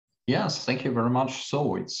Yes, thank you very much.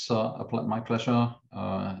 So it's my pleasure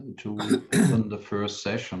to open the first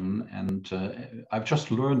session. And I've just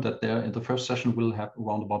learned that in the first session we'll have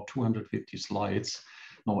around about 250 slides.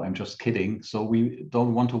 No, I'm just kidding. So we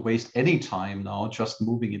don't want to waste any time now, just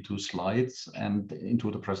moving into slides and into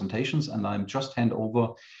the presentations. And I'm just hand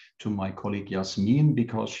over to my colleague Yasmin,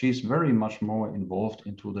 because she's very much more involved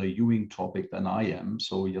into the Ewing topic than I am.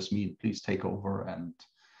 So Yasmin, please take over and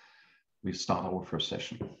we start our first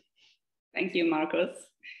session. Thank you, Marcus.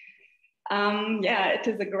 Yeah, it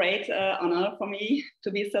is a great honor for me to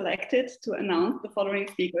be selected to announce the following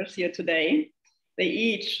speakers here today. They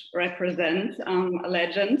each represent a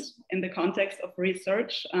legend in the context of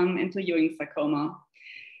research into Ewing sarcoma.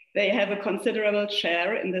 They have a considerable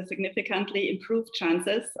share in the significantly improved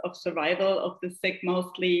chances of survival of the sick,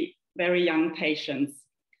 mostly very young patients.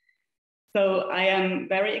 So I am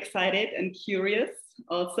very excited and curious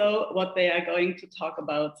also what they are going to talk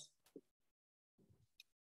about.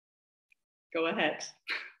 Go ahead.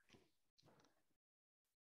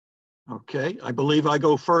 Okay, I believe I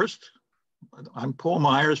go first. I'm Paul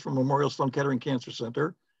Meyers from Memorial Sloan Kettering Cancer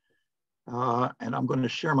Center, and I'm going to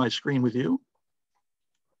share my screen with you.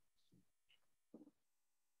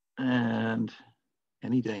 And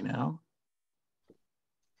any day now.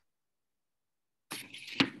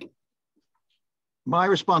 My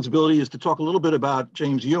responsibility is to talk a little bit about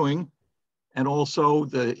James Ewing and also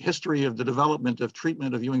the history of the development of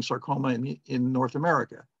treatment of Ewing sarcoma in North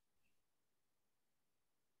America.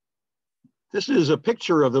 This is a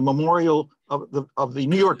picture of the memorial of the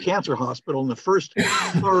New York Cancer Hospital in the first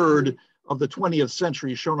third of the 20th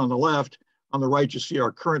century, shown on the left. On the right, you see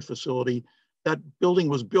our current facility. That building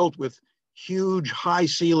was built with huge high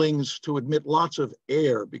ceilings to admit lots of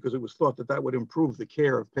air because it was thought that that would improve the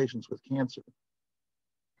care of patients with cancer.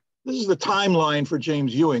 This is the timeline for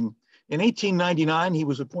James Ewing. In 1899, he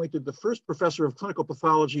was appointed the first professor of clinical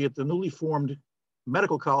pathology at the newly formed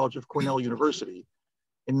Medical College of Cornell University.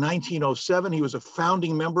 In 1907, he was a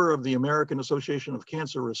founding member of the American Association of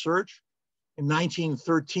Cancer Research. In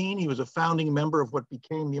 1913, he was a founding member of what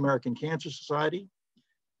became the American Cancer Society.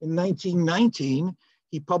 In 1919,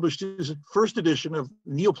 he published his first edition of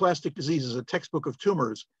Neoplastic Diseases, a textbook of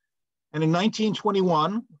tumors. And in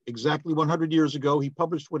 1921, exactly 100 years ago, he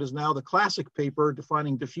published what is now the classic paper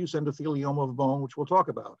defining diffuse endothelioma of bone, which we'll talk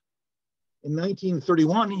about. In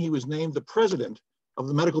 1931, he was named the president of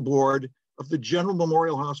the medical board of the General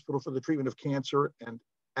Memorial Hospital for the Treatment of Cancer and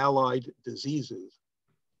Allied Diseases.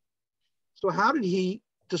 So how did he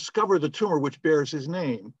discover the tumor which bears his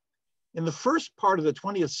name? In the first part of the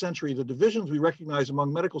 20th century, the divisions we recognize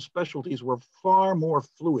among medical specialties were far more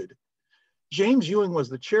fluid. James Ewing was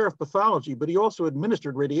the chair of pathology, but he also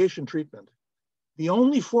administered radiation treatment. The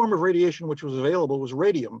only form of radiation which was available was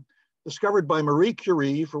radium, discovered by Marie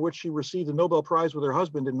Curie, for which she received the Nobel Prize with her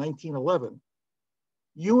husband in 1911.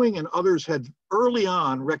 Ewing and others had early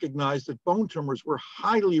on recognized that bone tumors were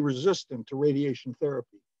highly resistant to radiation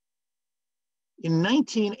therapy. In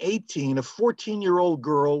 1918, a 14-year-old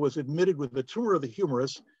girl was admitted with a tumor of the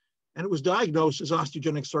humerus, and it was diagnosed as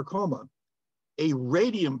osteogenic sarcoma. A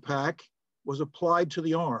radium pack was applied to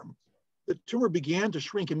the arm. The tumor began to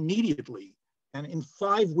shrink immediately, and in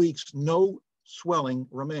 5 weeks, no swelling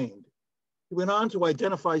remained. He went on to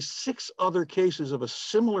identify 6 other cases of a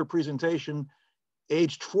similar presentation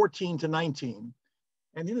aged 14 to 19.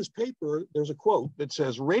 And in his paper, there's a quote that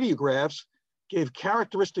says, radiographs gave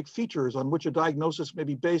characteristic features on which a diagnosis may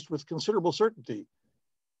be based with considerable certainty.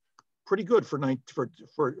 Pretty good for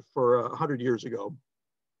 100 years ago.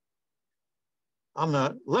 On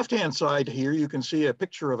the left-hand side here, you can see a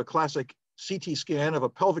picture of a classic CT scan of a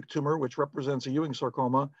pelvic tumor, which represents a Ewing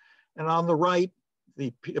sarcoma. And on the right,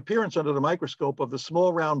 the appearance under the microscope of the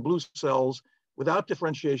small round blue cells without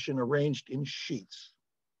differentiation arranged in sheets.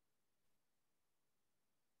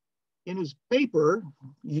 In his paper,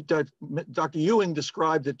 Dr. Ewing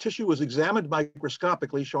described that tissue was examined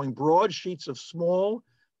microscopically, showing broad sheets of small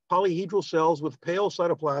polyhedral cells with pale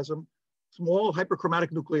cytoplasm, small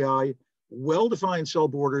hyperchromatic nuclei, well-defined cell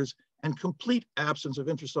borders, and complete absence of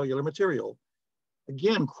intracellular material.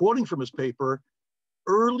 Again, quoting from his paper,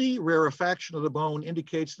 early rarefaction of the bone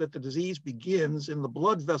indicates that the disease begins in the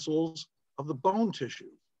blood vessels of the bone tissue.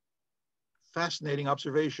 Fascinating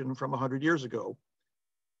observation from 100 years ago.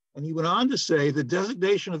 And he went on to say the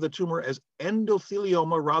designation of the tumor as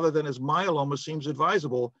endothelioma rather than as myeloma seems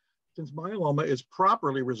advisable, since myeloma is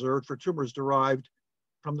properly reserved for tumors derived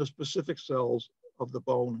from the specific cells of the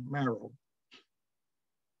bone marrow.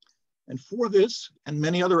 And for this and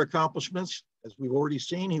many other accomplishments, as we've already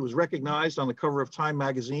seen, he was recognized on the cover of Time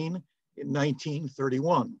magazine in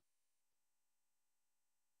 1931.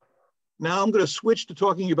 Now I'm going to switch to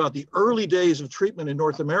talking about the early days of treatment in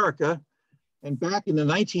North America. And back in the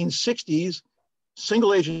 1960s,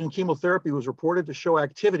 single agent chemotherapy was reported to show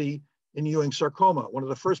activity in Ewing sarcoma. One of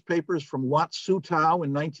the first papers from Wat Su Tao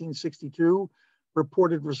in 1962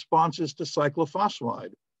 reported responses to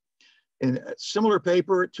cyclophosphamide. In a similar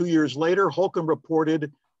paper, 2 years later, Holcomb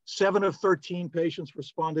reported 7 of 13 patients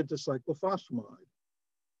responded to cyclophosphamide.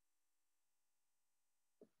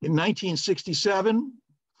 In 1967,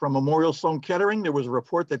 from Memorial Sloan Kettering, there was a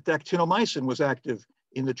report that dactinomycin was active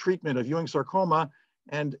in the treatment of Ewing sarcoma,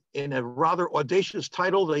 and in a rather audacious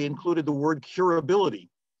title, they included the word curability.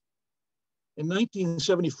 In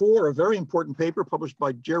 1974, a very important paper published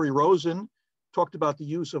by Jerry Rosen talked about the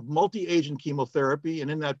use of multi-agent chemotherapy, and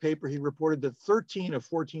in that paper, he reported that 13 of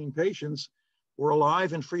 14 patients were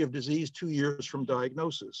alive and free of disease 2 years from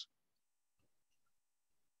diagnosis.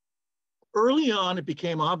 Early on, it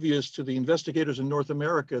became obvious to the investigators in North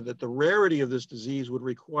America that the rarity of this disease would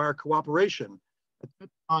require cooperation. At that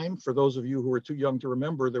time, for those of you who are too young to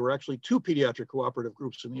remember, there were actually 2 pediatric cooperative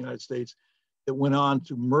groups in the United States that went on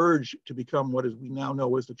to merge to become what we now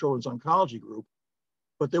know as the Children's Oncology Group.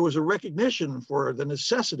 But there was a recognition for the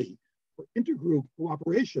necessity for intergroup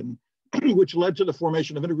cooperation, which led to the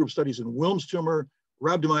formation of intergroup studies in Wilms tumor,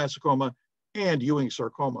 rhabdomyosarcoma, and Ewing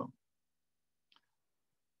sarcoma.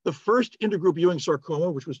 The first intergroup Ewing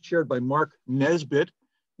sarcoma, which was chaired by Mark Nesbitt,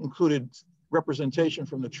 included representation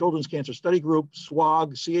from the Children's Cancer Study Group,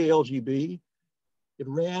 SWOG, CALGB. It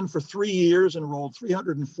ran for 3 years, enrolled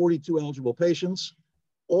 342 eligible patients.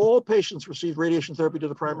 All patients received radiation therapy to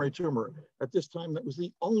the primary tumor. At this time, that was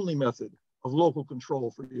the only method of local control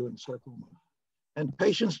for Ewing sarcoma. And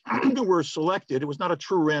patients were selected, it was not a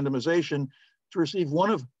true randomization, to receive one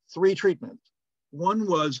of 3 treatments. One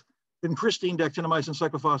was vincristine, dactinomycin,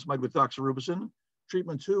 cyclophosphamide with doxorubicin.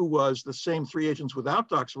 Treatment 2 was the same 3 agents without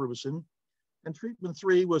doxorubicin. And treatment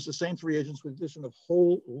 3 was the same 3 agents with addition of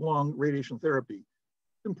whole lung radiation therapy.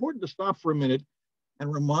 It's important to stop for a minute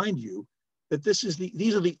and remind you that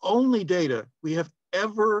these are the only data we have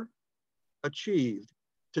ever achieved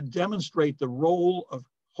to demonstrate the role of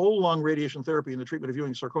whole lung radiation therapy in the treatment of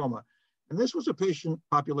Ewing sarcoma. And this was a patient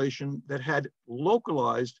population that had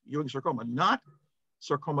localized Ewing sarcoma, not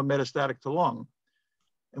sarcoma metastatic to lung.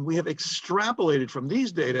 And we have extrapolated from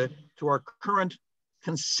these data to our current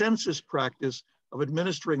consensus practice of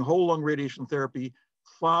administering whole lung radiation therapy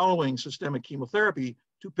following systemic chemotherapy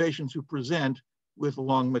to patients who present with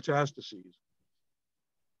lung metastases.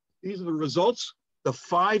 These are the results, the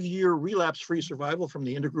 5-year relapse-free survival from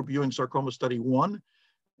the intergroup Ewing sarcoma study 1.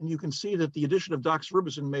 And you can see that the addition of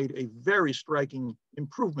doxorubicin made a very striking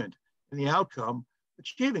improvement in the outcome,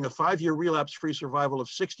 achieving a 5-year relapse-free survival of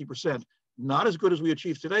 60%. Not as good as we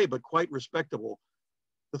achieve today, but quite respectable.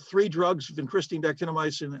 The 3 drugs, vincristine,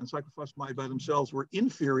 dactinomycin, and cyclophosphamide by themselves were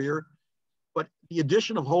inferior, but the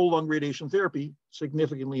addition of whole lung radiation therapy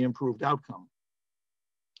significantly improved outcome.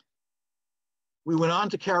 We went on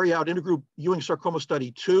to carry out intergroup Ewing sarcoma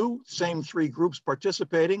study 2, same 3 groups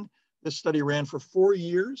participating. This study ran for 4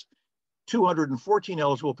 years, 214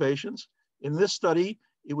 eligible patients. In this study,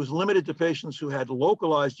 it was limited to patients who had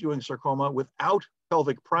localized Ewing sarcoma without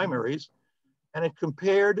pelvic primaries, and it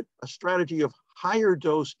compared a strategy of higher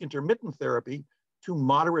dose intermittent therapy to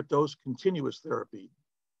moderate dose continuous therapy.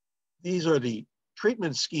 These are the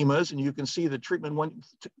treatment schemas, and you can see the treatment one.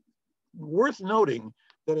 Worth noting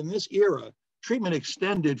that in this era, treatment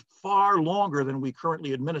extended far longer than we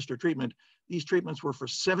currently administer treatment. These treatments were for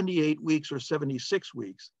 78 weeks or 76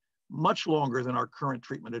 weeks, much longer than our current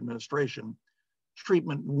treatment administration.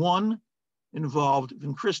 Treatment 1 involved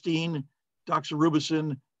vincristine,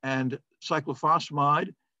 doxorubicin, and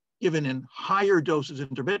cyclophosphamide given in higher doses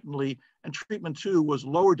intermittently, and treatment 2 was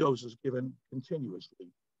lower doses given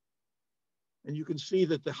continuously. And you can see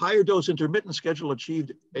that the higher dose intermittent schedule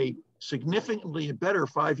achieved a significantly better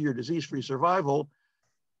 5-year disease-free survival.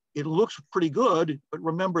 It looks pretty good, but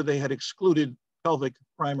remember they had excluded pelvic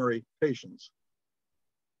primary patients.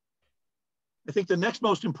 I think the next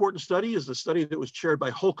most important study is the study that was chaired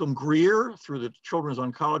by Holcomb Greer through the Children's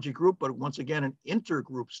Oncology Group, but once again, an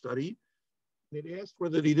intergroup study. It asked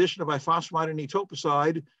whether the addition of ifosfamide and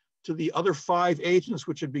etoposide to the other 5 agents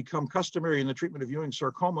which had become customary in the treatment of Ewing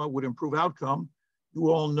sarcoma would improve outcome.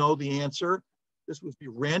 You all know the answer. This was the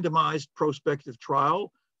randomized prospective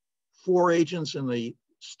trial, 4 agents in the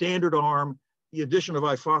standard arm, the addition of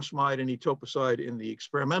ifosfamide and etoposide in the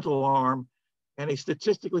experimental arm, and a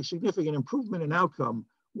statistically significant improvement in outcome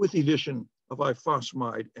with the addition of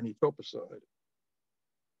ifosfamide and etoposide.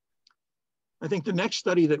 I think the next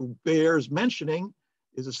study that bears mentioning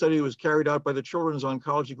is a study that was carried out by the Children's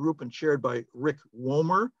Oncology Group and chaired by Rick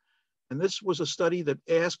Womer. And this was a study that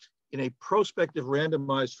asked in a prospective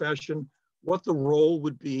randomized fashion what the role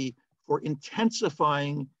would be for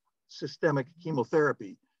intensifying systemic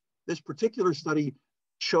chemotherapy. This particular study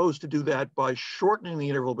chose to do that by shortening the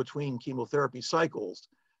interval between chemotherapy cycles.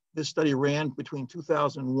 This study ran between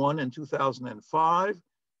 2001 and 2005,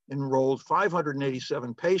 enrolled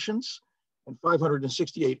 587 patients, and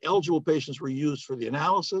 568 eligible patients were used for the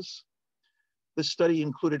analysis. This study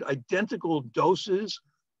included identical doses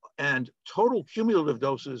and total cumulative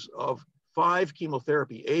doses of 5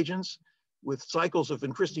 chemotherapy agents with cycles of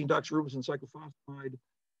vincristine, doxorubicin, cyclophosphamide,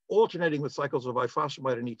 alternating with cycles of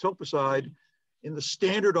ifosfamide and etoposide. In the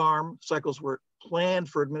standard arm, cycles were planned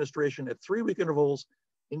for administration at 3-week intervals.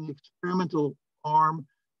 In the experimental arm,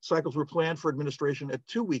 cycles were planned for administration at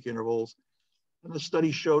 2-week intervals. And the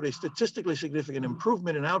study showed a statistically significant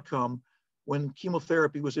improvement in outcome when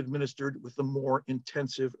chemotherapy was administered with the more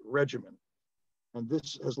intensive regimen. And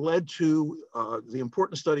this has led to the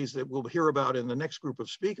important studies that we'll hear about in the next group of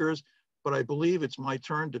speakers, but I believe it's my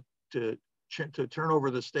turn to turn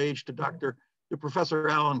over the stage to Professor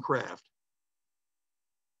Alan Kraft.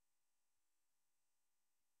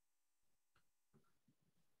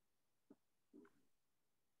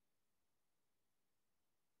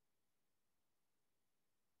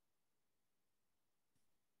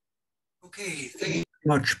 Okay, thank you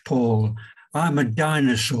very much, Paul. I'm a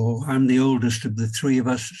dinosaur. I'm the oldest of the 3 of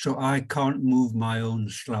us, so I can't move my own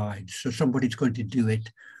slides. So somebody's going to do it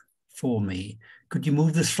for me. Could you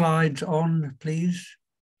move the slides on, please?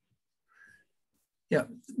 Yeah,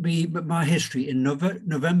 my history. In November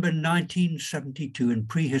 1972, in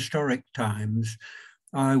prehistoric times,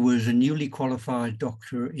 I was a newly qualified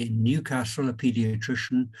doctor in Newcastle, a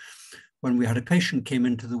pediatrician, when we had a patient came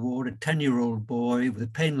into the ward, a 10-year-old boy with a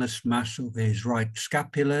painless mass over his right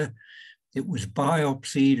scapula. It was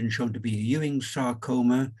biopsied and shown to be a Ewing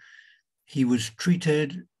sarcoma. He was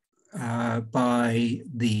treated by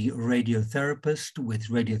the radiotherapist with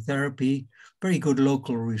radiotherapy, very good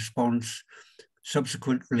local response,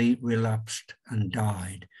 subsequently relapsed and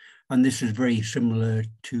died. And this is very similar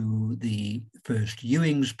to the first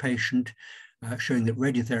Ewing's patient, showing that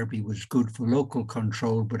radiotherapy was good for local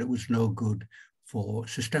control, but it was no good for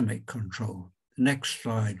systemic control. Next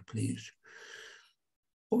slide, please.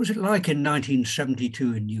 What was it like in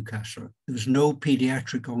 1972 in Newcastle? There was no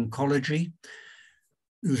pediatric oncology.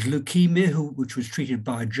 There was leukemia, which was treated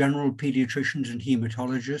by general pediatricians and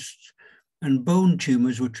hematologists, and bone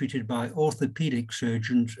tumors were treated by orthopedic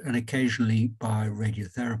surgeons and occasionally by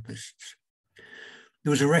radiotherapists.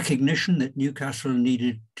 There was a recognition that Newcastle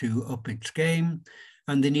needed to up its game,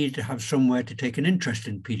 and they needed to have somewhere to take an interest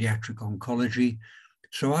in pediatric oncology.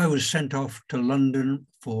 So I was sent off to London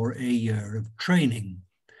for a year of training.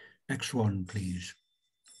 Next one, please.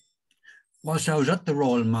 Whilst I was at the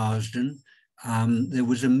Royal Marsden, there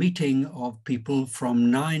was a meeting of people from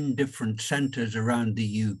 9 different centres around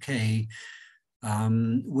the UK,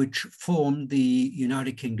 which formed the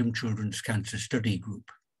United Kingdom Children's Cancer Study Group.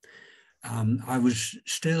 I was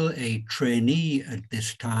still a trainee at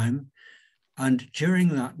this time, and during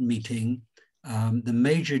that meeting, the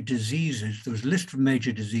major diseases, there was a list of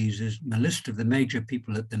major diseases, and a list of the major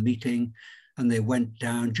people at the meeting, and they went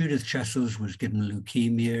down. Judith Chessels was given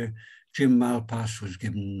leukemia, Jim Malpass was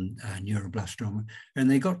given neuroblastoma,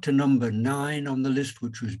 and they got to number 9 on the list,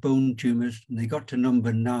 which was bone tumors, and they got to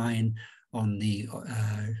number 9 on the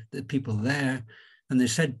people there, and they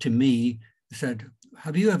said to me, they said,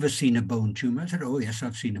 "Have you ever seen a bone tumor?" I said, "Oh yes,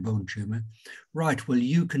 I've seen a bone tumor." "Right, well,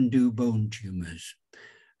 you can do bone tumors."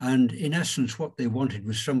 And in essence, what they wanted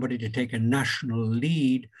was somebody to take a national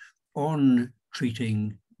lead on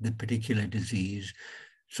treating the particular disease,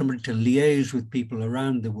 somebody to liaise with people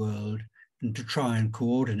around the world and to try and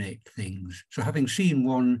coordinate things. So having seen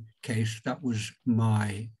one case, that was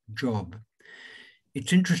my job.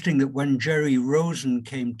 It's interesting that when Jerry Rosen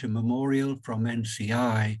came to Memorial from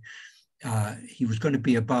NCI, he was going to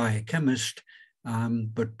be a biochemist,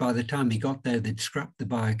 but by the time he got there, they'd scrapped the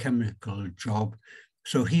biochemical job.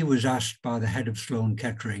 So he was asked by the head of Sloan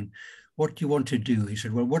Kettering, "What do you want to do?" He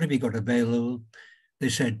said, "Well, what have you got available?" They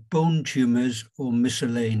said, "Bone tumors or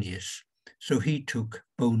miscellaneous." So he took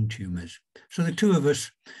bone tumors. So the 2 of us,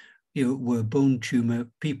 were bone tumor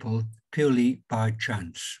people purely by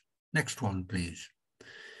chance. Next one, please.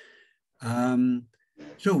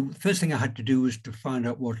 So the first thing I had to do was to find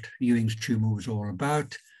out what Ewing's tumor was all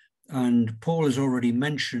about. And Paul has already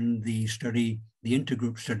mentioned the study, the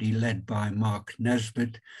intergroup study led by Mark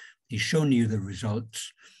Nesbitt. He's shown you the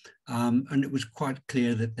results. And it was quite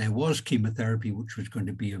clear that there was chemotherapy which was going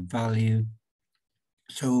to be of value.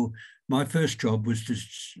 So my first job was to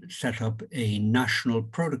set up a national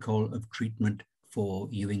protocol of treatment for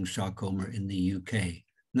Ewing sarcoma in the UK.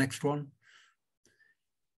 Next one.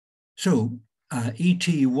 So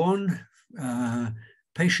ET1,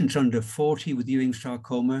 patients under 40 with Ewing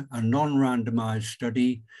sarcoma, a non-randomized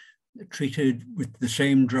study treated with the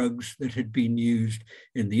same drugs that had been used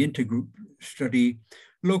in the intergroup study,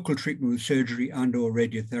 local treatment with surgery and or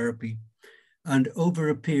radiotherapy. And over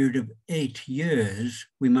a period of 8 years,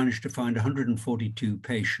 we managed to find 142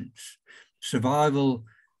 patients. Survival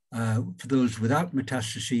for those without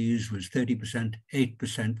metastases was 30%,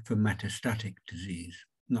 8% for metastatic disease.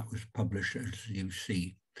 And that was published, as you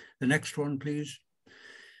see. The next one, please.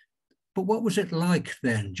 But what was it like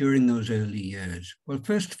then during those early years? Well,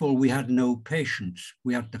 first of all, we had no patients.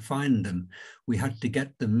 We had to find them. We had to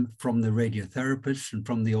get them from the radiotherapists and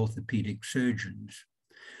from the orthopedic surgeons.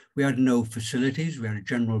 We had no facilities. We had a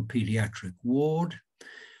general pediatric ward.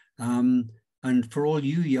 And for all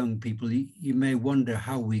you young people, you may wonder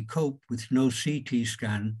how we cope with no CT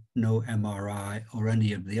scan, no MRI, or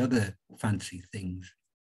any of the other fancy things.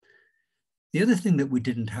 The other thing that we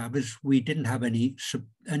didn't have is we didn't have any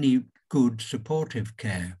good supportive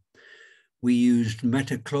care. We used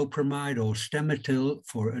metoclopramide or Stemetil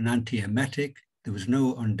for an antiemetic. There was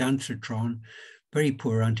no ondansetron, very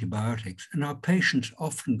poor antibiotics. And our patients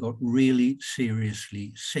often got really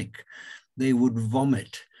seriously sick. They would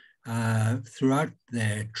vomit throughout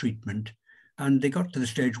their treatment. And they got to the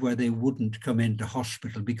stage where they wouldn't come into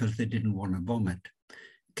hospital because they didn't want to vomit.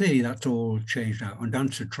 Clearly, that's all changed now.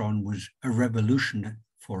 Ondansetron was a revolution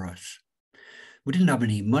for us. We didn't have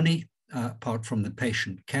any money apart from the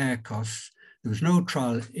patient care costs. There was no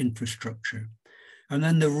trial infrastructure. And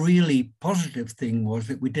then the really positive thing was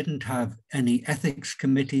that we didn't have any ethics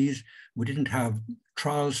committees, we didn't have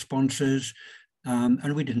trial sponsors,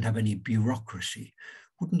 and we didn't have any bureaucracy.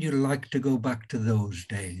 Wouldn't you like to go back to those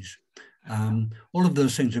days? All of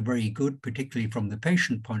those things are very good, particularly from the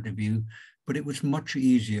patient point of view, but it was much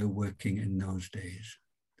easier working in those days.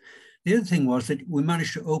 The other thing was that we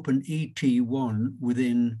managed to open ET1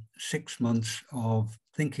 within 6 months of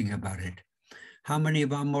thinking about it. How many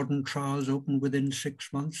of our modern trials open within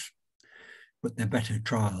 6 months? But they're better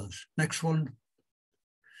trials. Next one.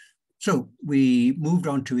 So we moved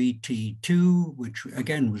on to ET2, which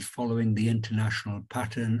again was following the international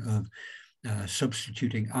pattern of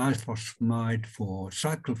substituting ifosfamide for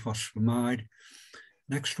cyclophosphamide.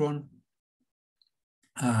 Next one.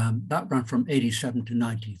 That ran from 87 to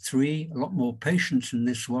 93, a lot more patients in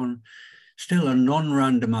this one, still a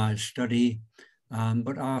non-randomized study,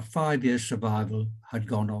 but our 5-year survival had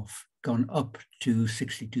gone up to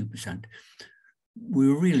 62%. We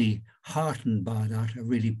were really heartened by that, a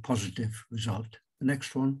really positive result. The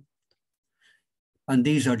next one. And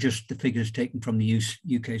these are just the figures taken from the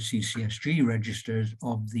UK CCSG registers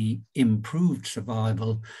of the improved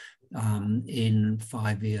survival in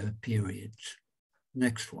 5-year periods.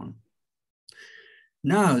 Next one.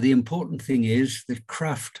 Now, the important thing is that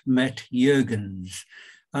Kraft met Jürgens,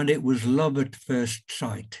 and it was love at first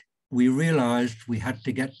sight. We realized we had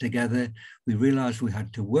to get together. We realized we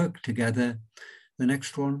had to work together. The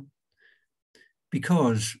next one.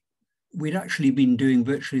 Because we'd actually been doing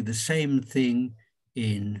virtually the same thing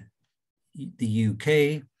in the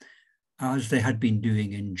UK as they had been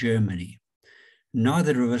doing in Germany.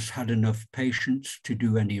 Neither of us had enough patients to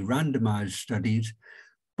do any randomized studies,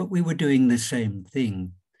 but we were doing the same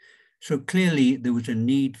thing. So clearly there was a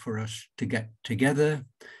need for us to get together,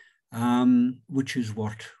 which is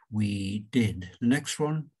what we did. The next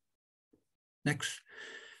one. Next.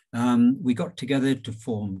 We got together to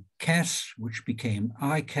form KESS, which became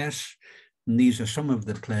IKESS, and these are some of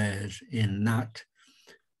the players in that.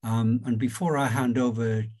 And before I hand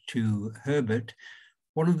over to Heribert,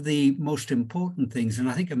 one of the most important things, and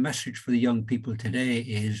I think a message for the young people today,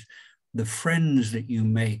 is the friends that you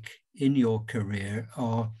make in your career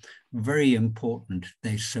are very important.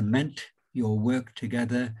 They cement your work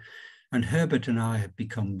together. And Heribert and I have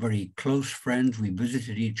become very close friends. We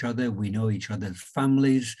visited each other. We know each other's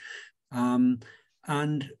families.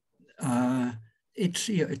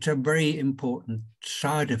 It's a very important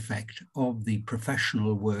side effect of the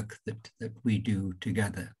professional work that we do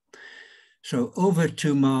together. So over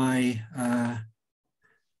to my, I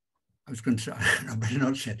was going to say, I better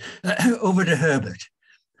not say it. Over to Heribert.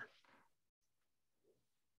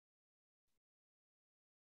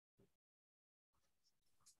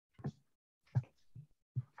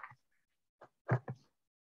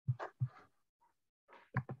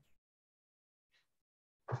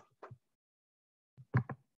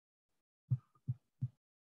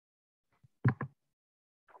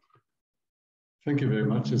 Thank you very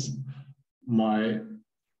much. It's my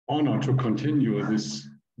honor to continue this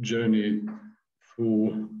journey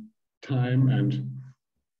through time and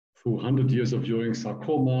through 100 years of Ewing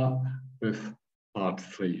sarcoma with part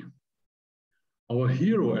 3. Our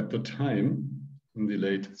hero at the time, in the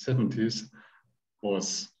late 70s,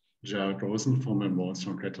 was Gerald Rosen from Memorial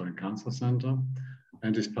Sloan Kettering Cancer Center,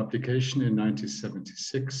 and his publication in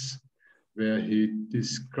 1976, where he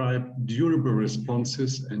described durable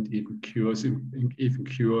responses and even cure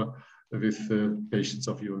with patients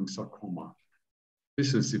of Ewing sarcoma.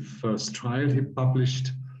 This is the first trial he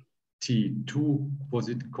published. T2 was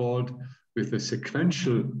it called, with a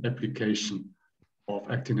sequential application of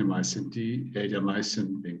actinomycin D,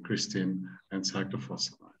 adriamycin, vincristine, and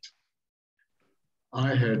cyclophosphamide.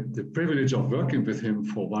 I had the privilege of working with him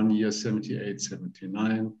for 1 year, 78,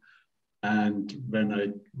 79. And when I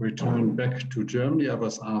returned back to Germany, I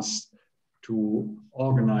was asked to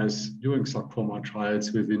organize Ewing sarcoma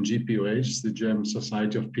trials within GPOH, the German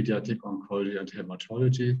Society of Pediatric Oncology and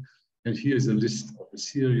Hematology. And here is a list of a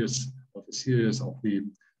series of the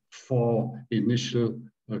 4 initial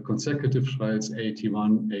consecutive trials,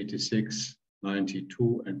 81, 86,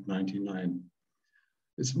 92, and 99.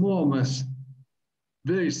 It's more or less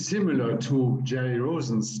very similar to Jerry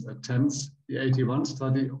Rosen's attempts. The 81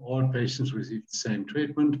 study, all patients received the same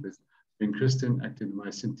treatment with vincristine,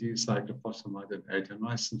 actinomycin D, cyclophosphamide, and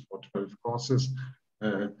adriamycin for 12 courses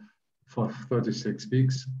for 36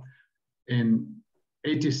 weeks. In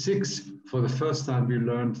 86, for the first time, we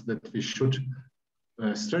learned that we should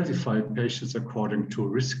stratify patients according to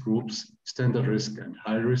risk groups, standard risk and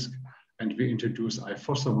high risk. And we introduced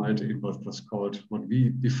ifosfamide in what was called, what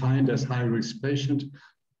we defined as high-risk patient,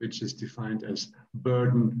 which is defined as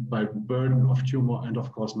burden of tumor and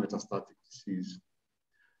of course metastatic disease.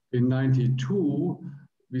 In 92,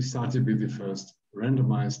 we started with the first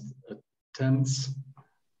randomized attempts,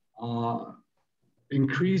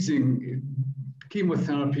 increasing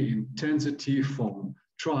chemotherapy intensity from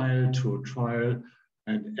trial to trial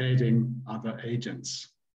and adding other agents.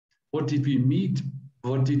 What did we mean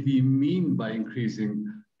by increasing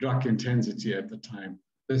drug intensity at the time?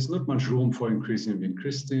 There's not much room for increasing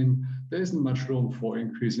vincristine. There isn't much room for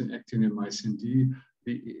increasing actinomycin D.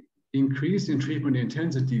 The increase in treatment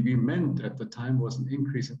intensity we meant at the time was an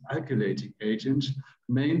increase in alkylating agents,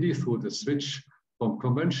 mainly through the switch from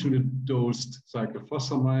conventionally dosed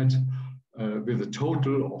cyclophosphamide with a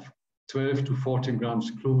total of 12 to 14 grams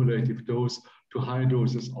cumulative dose to high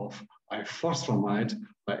doses of ifosfamide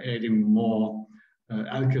by adding more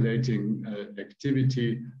alkylating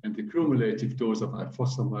activity, and the cumulative dose of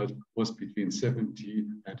ifosfamide was between 70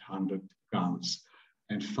 and 100 grams.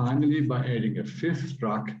 And finally, by adding a 5th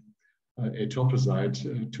drug,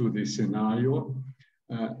 etoposide, to the scenario.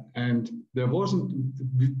 And there wasn't,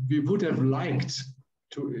 we would have liked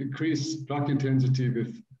to increase drug intensity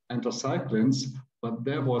with anthracyclines, but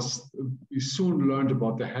we soon learned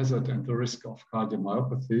about the hazard and the risk of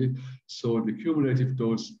cardiomyopathy. So the cumulative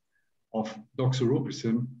dose of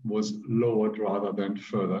doxorubicin was lowered rather than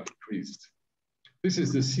further increased. This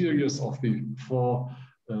is the series of the 4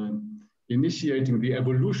 initiating the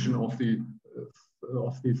evolution of the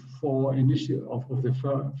 4 initial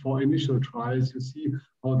trials. You see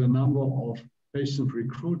how the number of patients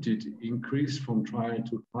recruited increased from trial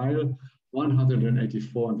to trial.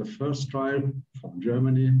 184 in the first trial from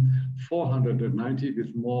Germany, 490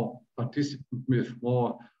 with more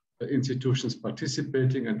institutions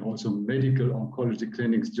participating and also medical oncology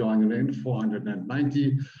clinics joining in,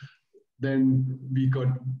 490. Then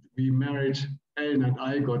Ellen and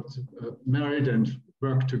I got married and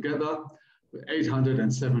worked together,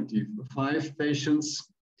 875 patients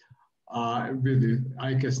with the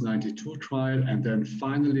ICAS 92 trial. And then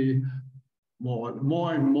finally,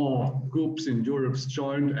 more and more groups in Europe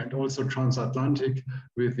joined, and also transatlantic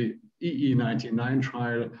with the EE99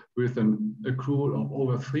 trial with an accrual of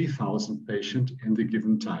over 3,000 patients in the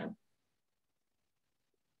given time.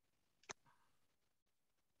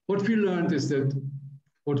 What we learned is that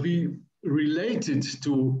what we related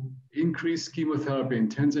to increased chemotherapy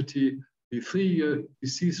intensity, the 3-year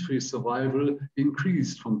disease-free survival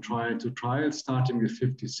increased from trial to trial, starting with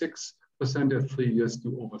 56% at 3 years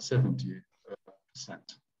to over 70%.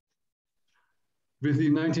 With the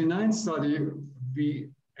 99 study,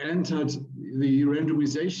 we entered the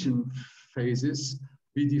randomization phases.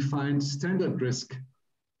 We defined standard risk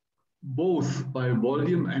both by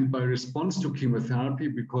volume and by response to chemotherapy,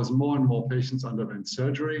 because more and more patients underwent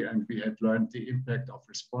surgery, and we had learned the impact of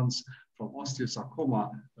response from osteosarcoma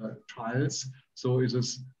trials. So it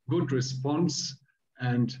is good response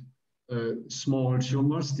and small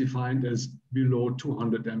tumors defined as below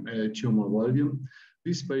 200 ml tumor volume.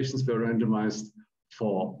 These patients were randomized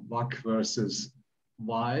for VAC versus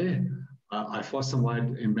Y,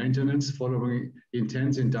 ifosfamide in maintenance following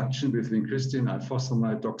intense induction with vincristine,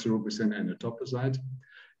 ifosfamide, doxorubicin, and etoposide.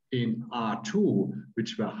 In R2,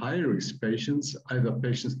 which were high-risk patients, either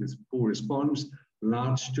patients with poor response,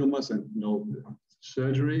 large tumors and no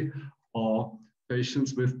surgery, or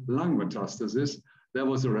patients with lung metastasis, there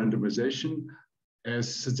was a randomization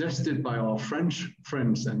as suggested by our French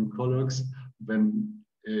friends and colleagues when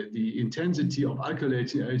the intensity of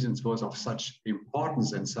alkylating agents was of such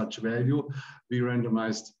importance and such value. We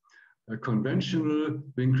randomized conventional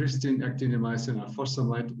vincristine, actinomycin, and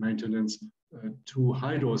ifosfamide maintenance to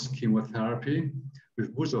high-dose chemotherapy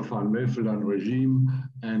with busulfan, melphalan regime,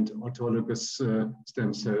 and autologous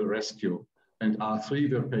stem cell rescue. And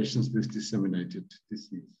R3 were patients with disseminated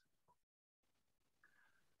disease.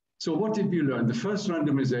 So what did we learn? The first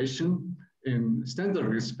randomization in standard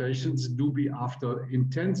risk patients, do we after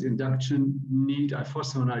intense induction need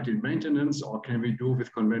ifosfamide in maintenance, or can we do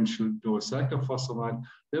with conventional dose cyclophosphamide?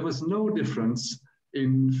 There was no difference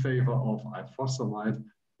in favor of ifosfamide.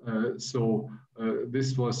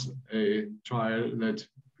 This was a trial that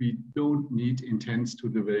we don't need intense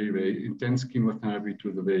chemotherapy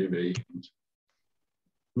to the very, very end.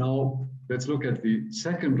 Now, let's look at the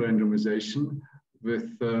second randomization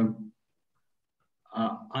with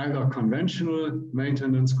either conventional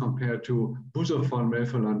maintenance compared to busulfan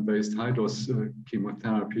melphalan based high-dose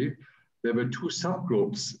chemotherapy. There were two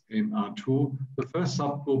subgroups in R2. The first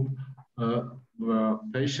subgroup were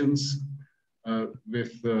patients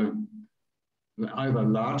with either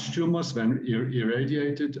large tumors when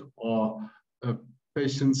irradiated or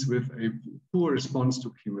patients with a poor response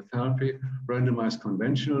to chemotherapy, randomized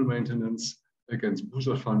conventional maintenance against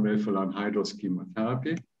busulfan melphalan high-dose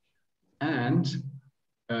chemotherapy. And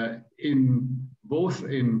both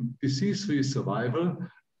in disease-free survival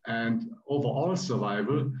and overall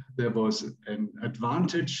survival, there was an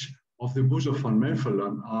advantage of the busulfan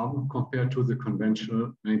melphalan arm compared to the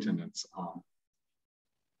conventional maintenance arm.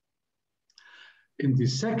 In the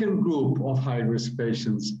second group of high-risk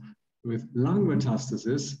patients with lung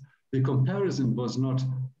metastasis, the comparison was not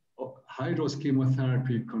high-dose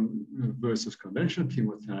chemotherapy versus conventional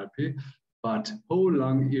chemotherapy, but whole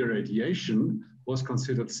lung irradiation was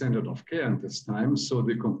considered standard of care at this time. So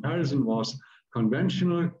the comparison was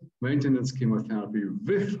conventional maintenance chemotherapy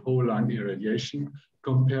with whole lung irradiation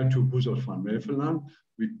compared to busulfan melphalan.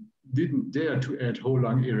 We didn't dare to add whole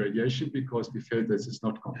lung irradiation because we felt this is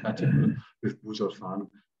not compatible with busulfan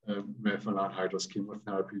melphalan high-dose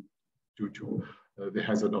chemotherapy due to the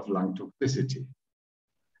hazard of lung toxicity.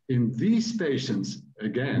 In these patients,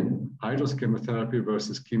 again, high-dose chemotherapy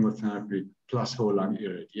versus chemotherapy plus whole lung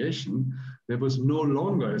irradiation, there was no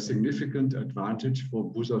longer a significant advantage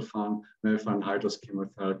for busulfan melphalan high-dose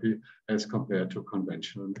chemotherapy as compared to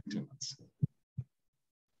conventional maintenance.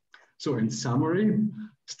 So in summary,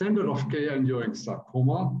 standard of care in Ewing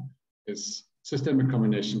sarcoma is systemic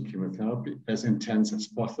combination chemotherapy as intense as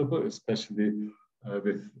possible, especially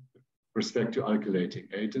with respect to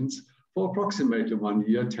alkylating agents, for approximately 1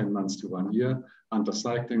 year, 10 months to 1 year,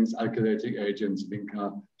 anthracyclines, alkylating agents,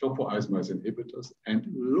 vinca, topoisomerase inhibitors, and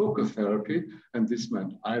local therapy. And this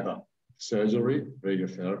meant either surgery,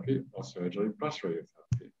 radiotherapy, or surgery plus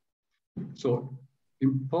radiotherapy. So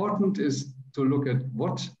important is to look at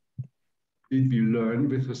what did we learn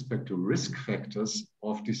with respect to risk factors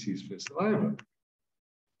of disease-free survival.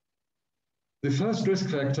 The first risk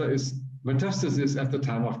factor is metastasis at the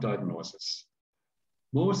time of diagnosis.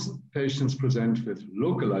 Most patients present with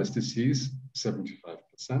localized disease,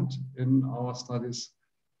 75% in our studies.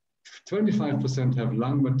 25%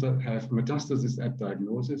 have metastasis at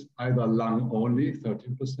diagnosis, either lung only,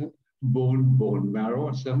 13%, bone marrow,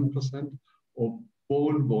 7%, or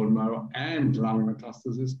bone marrow and lung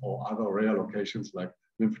metastasis, or other rare locations like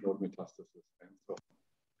lymph node metastasis and so on.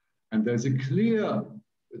 And there's a clear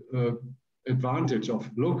advantage of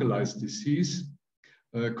localized disease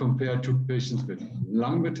compared to patients with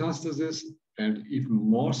lung metastasis, and even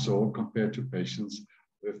more so compared to patients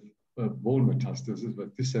with bone metastasis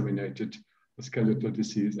with disseminated skeletal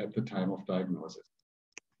disease at the time of diagnosis.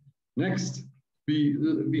 Next,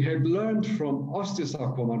 we had learned from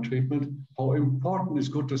osteosarcoma treatment how important is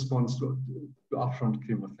good response to upfront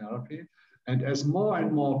chemotherapy. And as more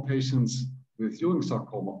and more patients with Ewing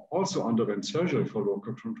sarcoma also underwent surgery for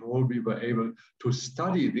local control, we were able to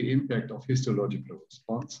study the impact of histological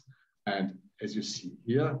response. And as you see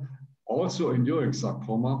here, also in Ewing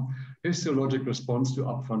sarcoma, histologic response to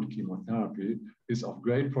upfront chemotherapy is of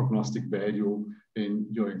great prognostic value in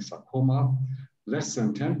Ewing sarcoma. less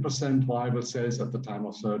than 10% viable cells at the time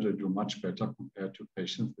of surgery do much better compared to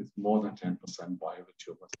patients with more than 10% viable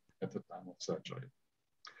tumors at the time of surgery.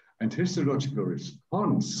 And histological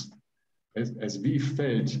response, as we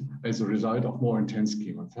felt as a result of more intense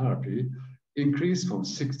chemotherapy, increased from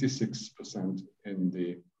 66% in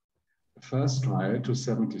the first trial to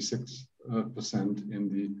 76% in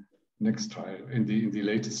the next trial, in the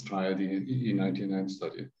latest trial, the E99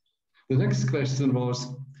 study. The next question was,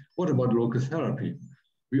 what about local therapy?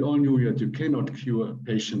 We all knew that you cannot cure a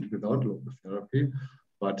patient without local therapy,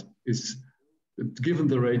 but given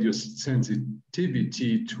the radio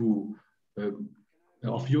sensitivity to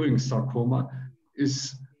of Ewing sarcoma,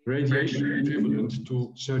 is radiation equivalent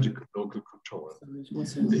to surgical local control.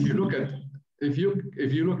 If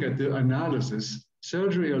you look at the analysis,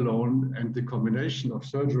 surgery alone and the combination of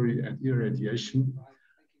surgery and irradiation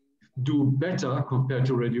do better compared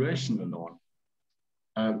to radiation alone.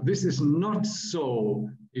 This is not so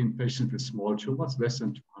in patients with small tumors, less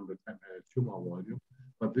than 200 ml tumor volume,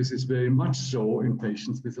 but this is very much so in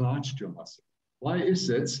patients with large tumors. Why is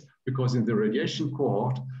that? Because in the radiation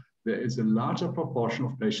cohort, there is a larger proportion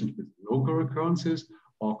of patients with local recurrences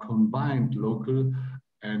or combined local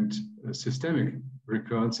and systemic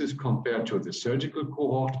recurrences compared to the surgical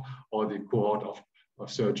cohort or the cohort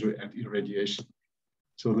of surgery and irradiation.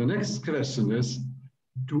 So the next question is,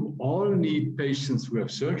 do all patients who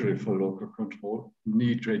have surgery for local control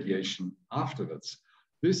need radiation afterwards?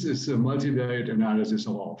 This is a multivariate analysis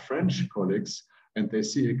of our French colleagues, and they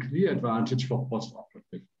see a clear advantage for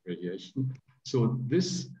postoperative radiation. So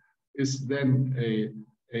this is then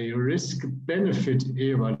a risk-benefit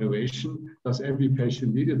evaluation. Does every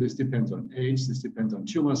patient need it? This depends on age, this depends on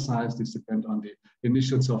tumor size, this depends on the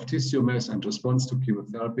initial soft tissue mass and response to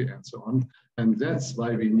chemotherapy and so on. And that's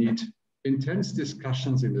why we need intense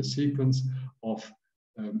discussions in the sequence of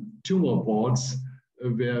tumor boards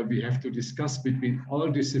where we have to discuss between all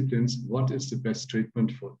disciplines what is the best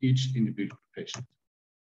treatment for each individual patient.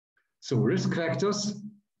 So risk factors,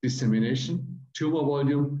 dissemination, tumor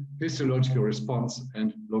volume, histological response,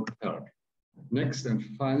 and local therapy. Next and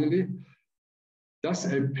finally,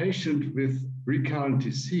 does a patient with recurrent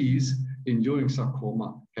disease in Ewing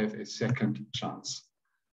sarcoma have a second chance?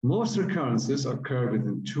 Most recurrences occur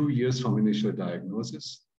within 2 years from initial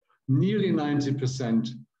diagnosis, nearly 90%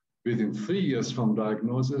 within 3 years from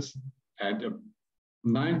diagnosis, and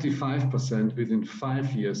 95% within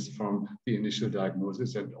 5 years from the initial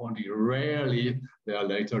diagnosis, and only rarely there are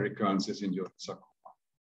later recurrences in Ewing sarcoma.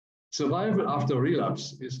 Survival after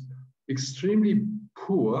relapse is extremely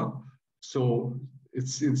poor. So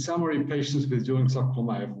it's, in summary, patients with Ewing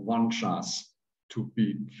sarcoma have one chance to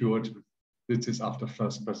be cured. This is after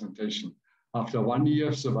first presentation. After 1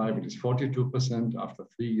 year, survival is 42%. After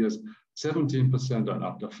 3 years, 17%. And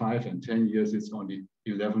after 5 and 10 years, it's only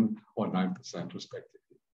 11 or 9%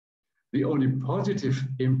 respectively. The only positive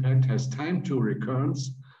impact has time to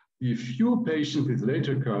recurrence. The few patients with late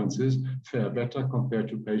recurrences fare better compared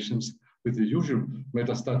to patients with the usual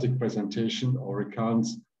metastatic presentation or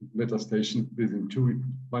recurrence manifestation within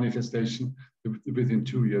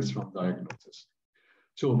 2 years from diagnosis.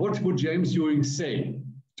 So what would James Ewing say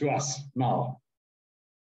to us now?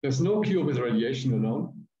 There's no cure with radiation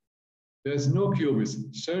alone. There's no cure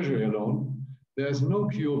with surgery alone. There's no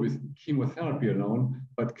cure with chemotherapy alone,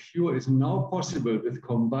 but cure is now possible with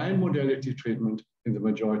combined modality treatment in the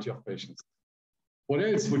majority of patients. What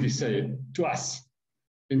else would he say to us?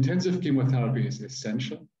 Intensive chemotherapy is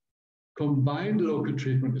essential. Combined local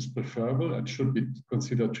treatment is preferable and should be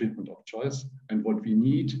considered treatment of choice. And what we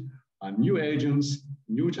need are new agents,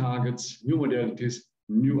 new targets, new modalities,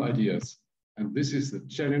 new ideas. And this is the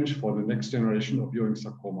challenge for the next generation of Ewing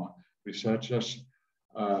sarcoma researchers.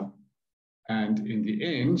 And in the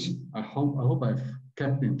end, I hope I've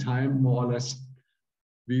kept in time more or less.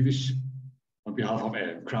 We wish, on behalf of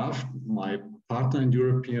Alan Kraft, my partner in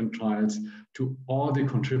European trials, to all the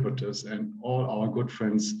contributors and all our good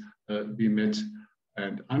friends we met.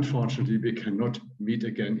 And unfortunately, we cannot meet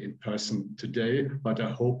again in person today, but I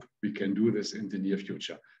hope we can do this in the near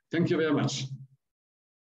future. Thank you very much.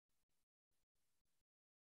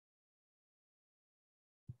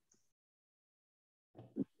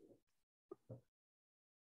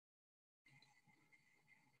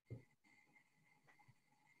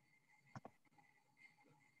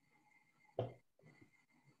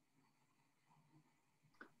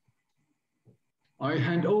 I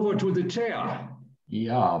hand over to the chair.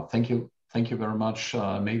 Yeah, thank you. Thank you very much.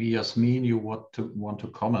 Maybe Yasmin, you want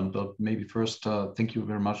to comment, but maybe first, thank you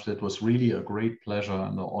very much. That was really a great pleasure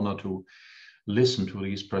and an honor to listen to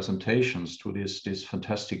these presentations, to this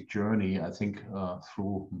fantastic journey, I think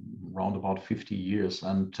through around about 50 years.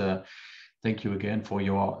 And thank you again for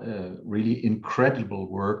your really incredible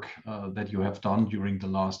work that you have done during the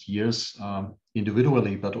last years,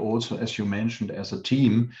 individually, but also, as you mentioned, as a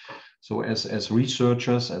team. So as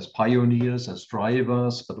researchers, as pioneers, as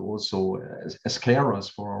drivers, but also as carers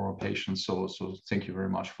for our patients. So thank you very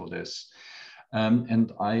much for this.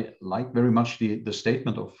 And I like very much the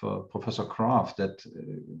statement of Professor Kraft, that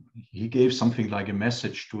he gave something like a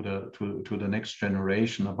message to the next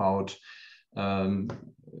generation about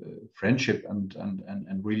friendship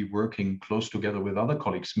and really working close together with other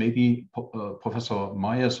colleagues. Maybe Professor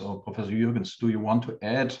Meyers or Professor Jürgens, do you want to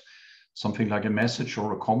add something like a message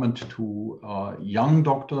or a comment to young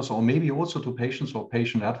doctors, or maybe also to patients or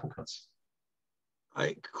patient advocates?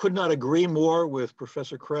 I could not agree more with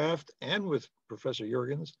Professor Kraft and with Professor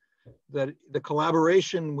Jürgens that the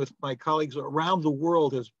collaboration with my colleagues around the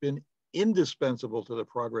world has been indispensable to the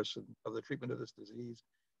progress of the treatment of this disease,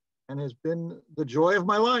 and has been the joy of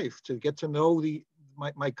my life to get to know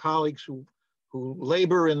my colleagues who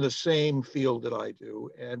labor in the same field that I do.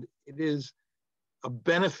 And it is a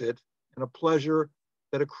benefit and a pleasure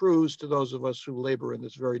that accrues to those of us who labor in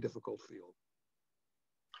this very difficult field.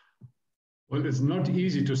 Well, it's not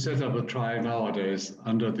easy to set up a trial nowadays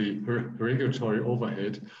under the regulatory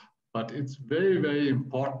overhead, but it's very, very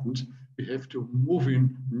important. We have to move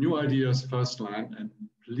in new ideas first line, and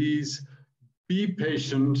please be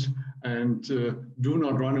patient and do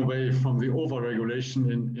not run away from the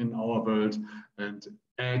overregulation in our world, and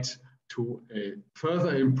add to a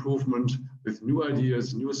further improvement with new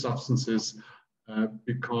ideas, new substances,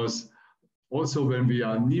 because also when we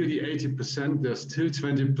are nearly 80%, there's still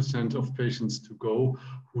 20% of patients to go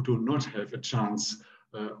who do not have a chance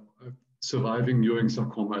surviving Ewing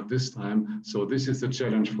sarcoma at this time. So this is the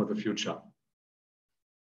challenge for the future.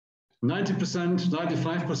 90%,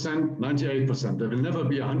 95%, 98%. There will never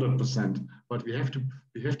be 100%, but we have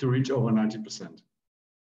to reach over 90%.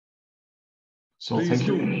 So thank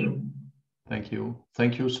you. Thank you.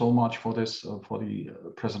 Thank you so much for this, for the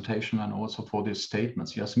presentation, and also for these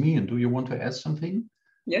statements. Yasmin, do you want to add something?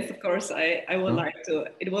 Yes, of course, I would like to.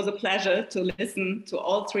 It was a pleasure to listen to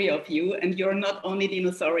all three of you, and you're not only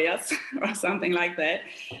dinosaurs or something like that.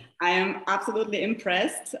 I am absolutely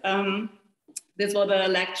impressed. This was a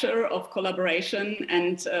lecture of collaboration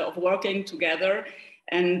and of working together.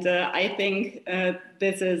 And I think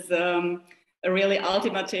this is a really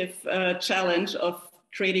ultimative challenge of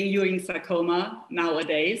treating Ewing sarcoma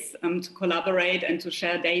nowadays, to collaborate and to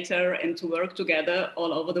share data and to work together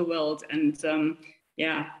all over the world. And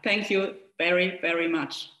yeah, thank you very, very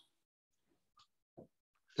much.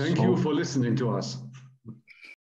 Thank you for listening to us.